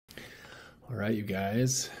All right, you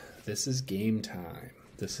guys, this is game time.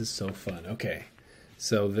 This is so fun. Okay,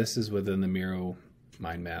 so this is within the Miro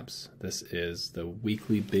mind maps. This is the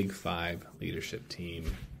weekly Big Five leadership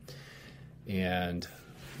team. And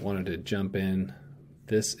wanted to jump in.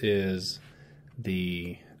 This is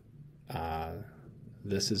the,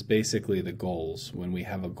 this is basically the goals. When we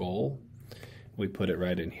have a goal, we put it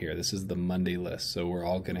right in here. This is the Monday list. So we're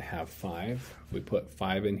all gonna have 5. We put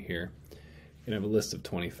 5 in here and have a list of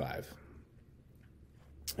 25.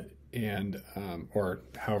 And or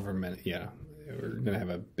however many, yeah, we're gonna have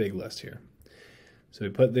a big list here. So we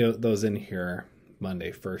put those in here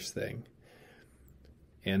Monday first thing,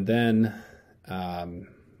 and then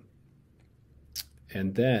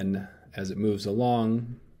as it moves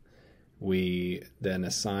along, we then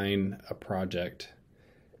assign a project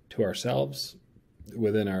to ourselves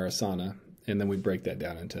within our Asana, and then we break that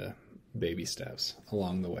down into baby steps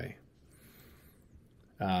along the way.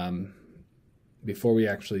 Before we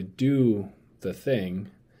actually do the thing,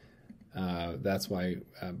 that's why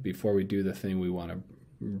before we do the thing, we want to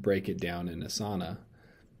break it down in Asana,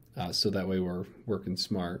 so that way we're working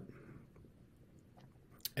smart.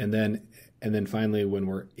 And then finally, when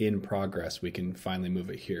we're in progress, we can finally move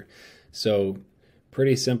it here. So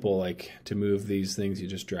pretty simple. Like, to move these things, you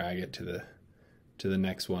just drag it to the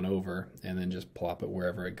next one over, and then just plop it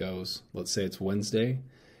wherever it goes. Let's say it's Wednesday,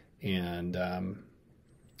 and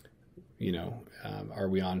are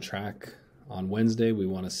we on track on Wednesday? We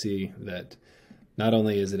want to see that not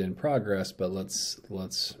only is it in progress, but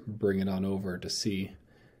let's bring it on over to see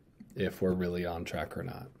if we're really on track or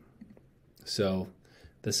not. So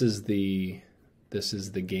this is the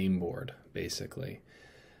game board, basically.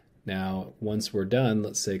 Now, once we're done,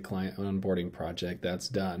 let's say client onboarding project, that's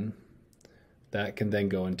done. That can then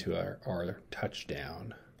go into our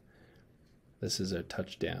touchdown. This is a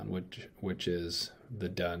touchdown, which is the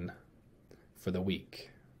done for the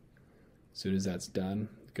week. As soon as that's done,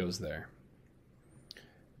 it goes there.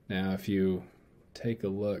 Now, if you take a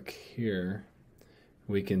look here,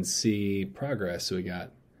 we can see progress. So we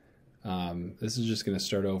got, this is just going to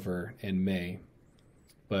start over in May,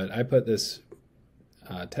 but I put this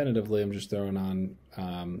tentatively. I'm just throwing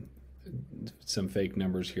on some fake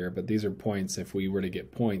numbers here, but these are points. If we were to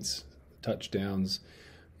get points, touchdowns,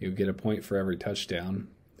 you get a point for every touchdown.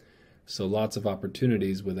 So lots of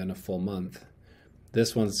opportunities within a full month.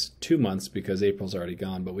 This one's 2 months because April's already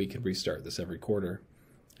gone, but we could restart this every quarter.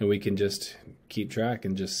 And we can just keep track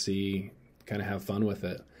and just see, kind of have fun with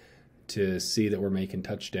it to see that we're making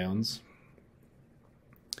touchdowns.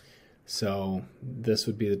 So this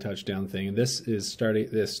would be the touchdown thing. And this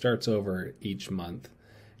starts over each month.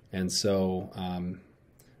 And so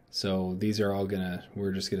so these are all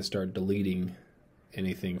we're just gonna start deleting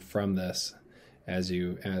anything from this as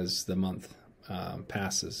the month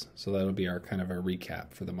passes. So that'll be our kind of a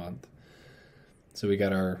recap for the month. So we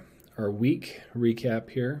got our week recap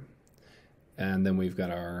here, and then we've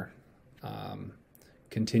got our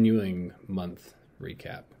continuing month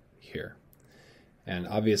recap here. And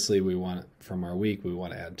obviously we want, from our week, we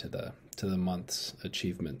want to add to the month's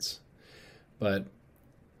achievements. But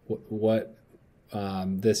what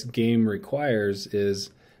this game requires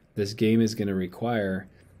is, this game is going to require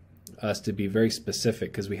us to be very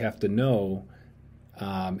specific, because we have to know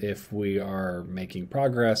if we are making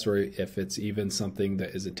progress or if it's even something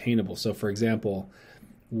that is attainable. So for example,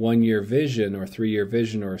 1-year vision or 3-year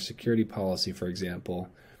vision or a security policy, for example,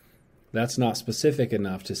 that's not specific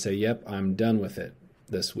enough to say, yep, I'm done with it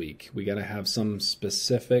this week. We got to have some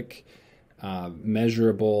specific,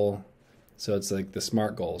 measurable. So it's like the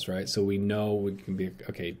SMART goals, right? So we know we can be,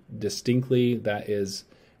 okay, distinctly that is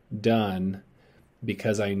done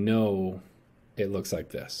because I know it looks like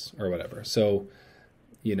this or whatever. So,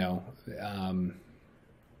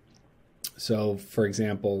 so for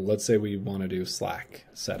example, let's say we want to do Slack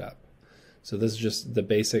setup. So this is just the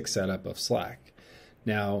basic setup of Slack.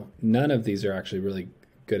 Now, none of these are actually really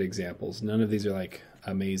good examples. None of these are like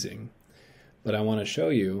amazing, but I want to show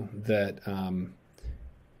you that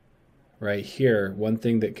right here, one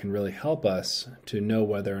thing that can really help us to know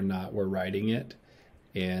whether or not we're writing it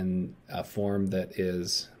in a form that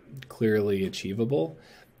is clearly achievable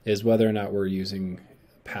is whether or not we're using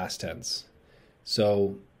past tense.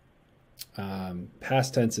 So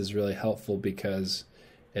past tense is really helpful because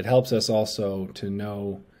it helps us also to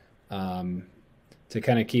know, to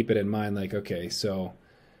kind of keep it in mind, like, okay, so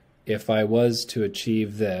if I was to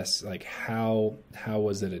achieve this, like how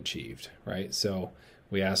was it achieved, right? So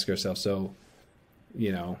we ask ourselves, so,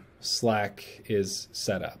 Slack is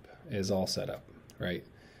all set up, right?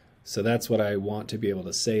 So that's what I want to be able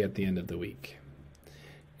to say at the end of the week.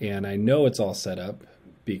 And I know it's all set up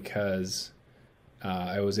because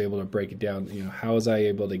I was able to break it down. How was I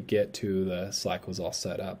able to get to the Slack was all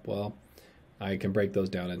set up? Well, I can break those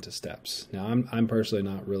down into steps. Now, I'm personally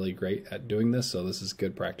not really great at doing this, so this is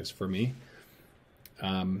good practice for me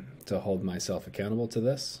to hold myself accountable to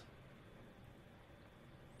this.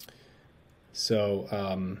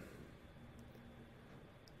 So,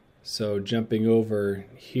 so jumping over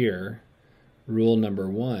here, rule number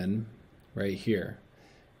 1, right here.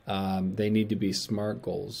 They need to be SMART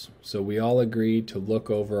goals. So we all agreed to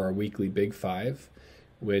look over our weekly Big Five,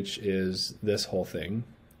 which is this whole thing,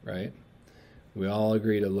 right? We all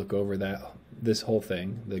agree to look over this whole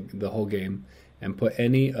thing, the whole game, and put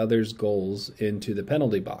any others' goals into the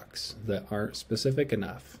penalty box that aren't specific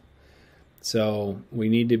enough. So we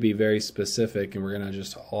need to be very specific, and we're going to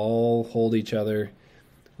just all hold each other.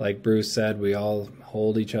 Like Bruce said, we all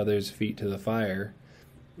hold each other's feet to the fire,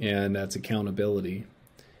 and that's accountability.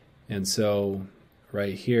 And so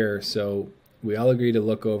right here, so we all agree to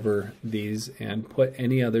look over these and put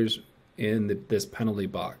any others in this penalty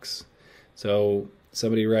box. So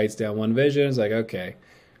somebody writes down one vision, it's like, okay,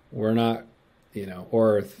 we're not,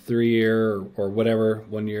 or 3 year or whatever,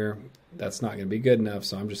 1 year, that's not going to be good enough,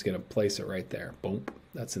 so I'm just going to place it right there. Boom,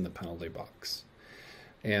 that's in the penalty box.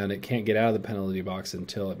 And it can't get out of the penalty box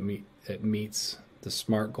until it meets the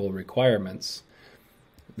SMART goal requirements.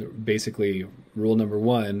 Basically, rule number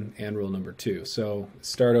 1 and rule number 2. So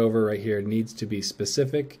start over right here. It needs to be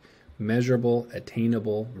specific, measurable,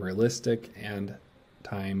 attainable, realistic, and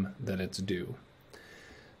time that it's due.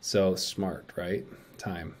 So SMART, right?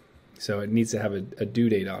 Time. So it needs to have a due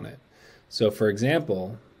date on it. So for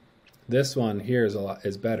example, this one here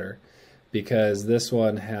is better because this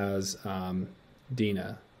one has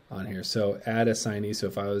Dina on here. So add assignee. So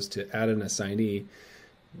if I was to add an assignee,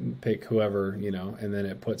 pick whoever, and then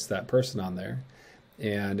it puts that person on there.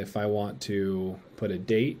 And if I want to put a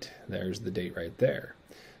date, there's the date right there.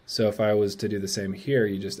 So if I was to do the same here,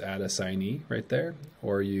 you just add assignee right there,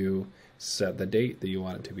 or you set the date that you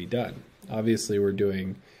want it to be done. Obviously, we're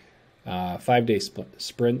doing 5-day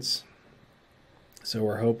sprints, so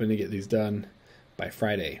we're hoping to get these done by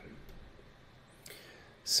Friday.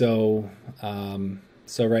 So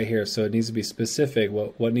so right here, so it needs to be specific.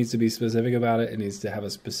 What needs to be specific about it? It needs to have a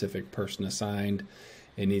specific person assigned.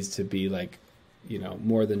 It needs to be like,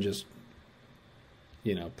 more than just,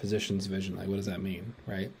 positions vision. Like, what does that mean,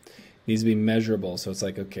 right? It needs to be measurable. So it's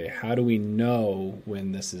like, okay, how do we know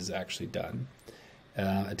when this is actually done?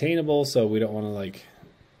 Attainable. So we don't want to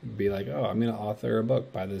be like, oh, I'm going to author a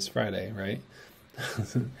book by this Friday, right?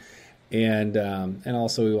 and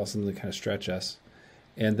also we want something to kind of stretch us.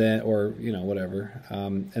 And then, or, whatever.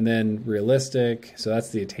 And then realistic. So that's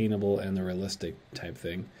the attainable and the realistic type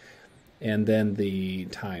thing. And then the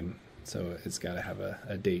time. So it's got to have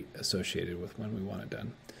a date associated with when we want it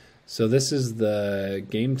done. So this is the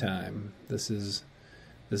game time. This is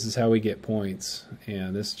how we get points.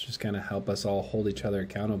 And this just kind of help us all hold each other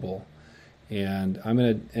accountable. And I'm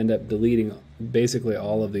going to end up deleting basically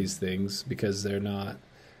all of these things because they're not...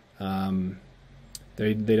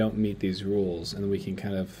 They don't meet these rules, and we can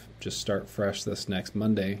kind of just start fresh this next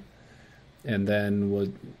Monday, and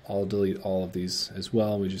then I'll delete all of these as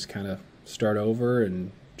well. We just kind of start over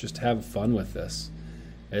and just have fun with this.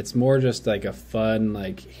 It's more just like a fun,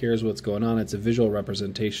 here's what's going on. It's a visual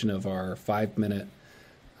representation of our 5-minute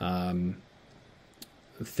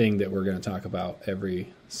thing that we're going to talk about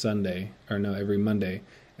every Monday,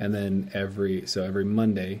 and then every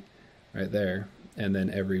Monday right there. And then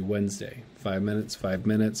every Wednesday, 5 minutes, 5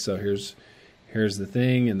 minutes. So here's the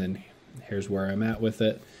thing, and then here's where I'm at with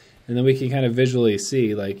it. And then we can kind of visually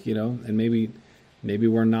see, and maybe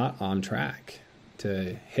we're not on track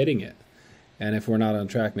to hitting it. And if we're not on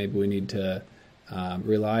track, maybe we need to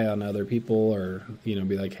rely on other people, or, be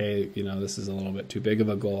like, hey, this is a little bit too big of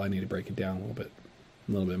a goal. I need to break it down a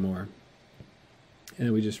little bit more.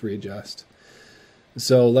 And we just readjust.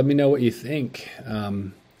 So let me know what you think.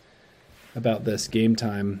 About this game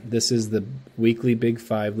time. This is the weekly Big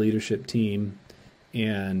Five leadership team,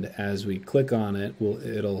 and as we click on it,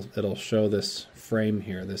 it'll show this frame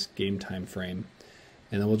here, this game time frame,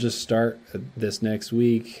 and then we'll just start this next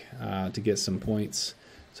week to get some points.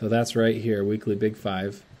 So that's right here, weekly Big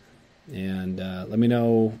Five, and let me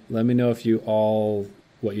know if you all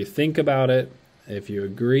what you think about it, if you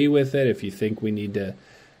agree with it, if you think we need to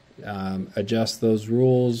adjust those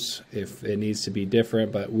rules, if it needs to be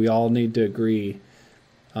different, but we all need to agree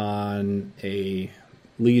on a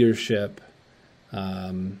leadership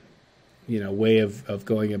way of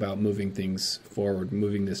going about moving things forward,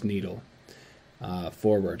 moving this needle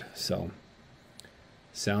forward. So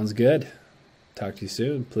sounds good. Talk to you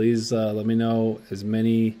soon. Please let me know as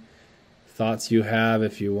many thoughts you have,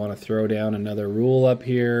 if you want to throw down another rule up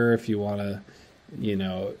here, if you want to,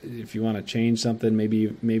 if you want to change something,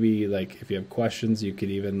 maybe like if you have questions, you could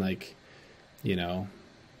even like,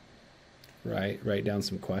 write down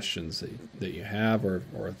some questions that you have or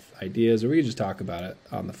ideas, or we could just talk about it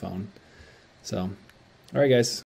on the phone. So, all right, guys.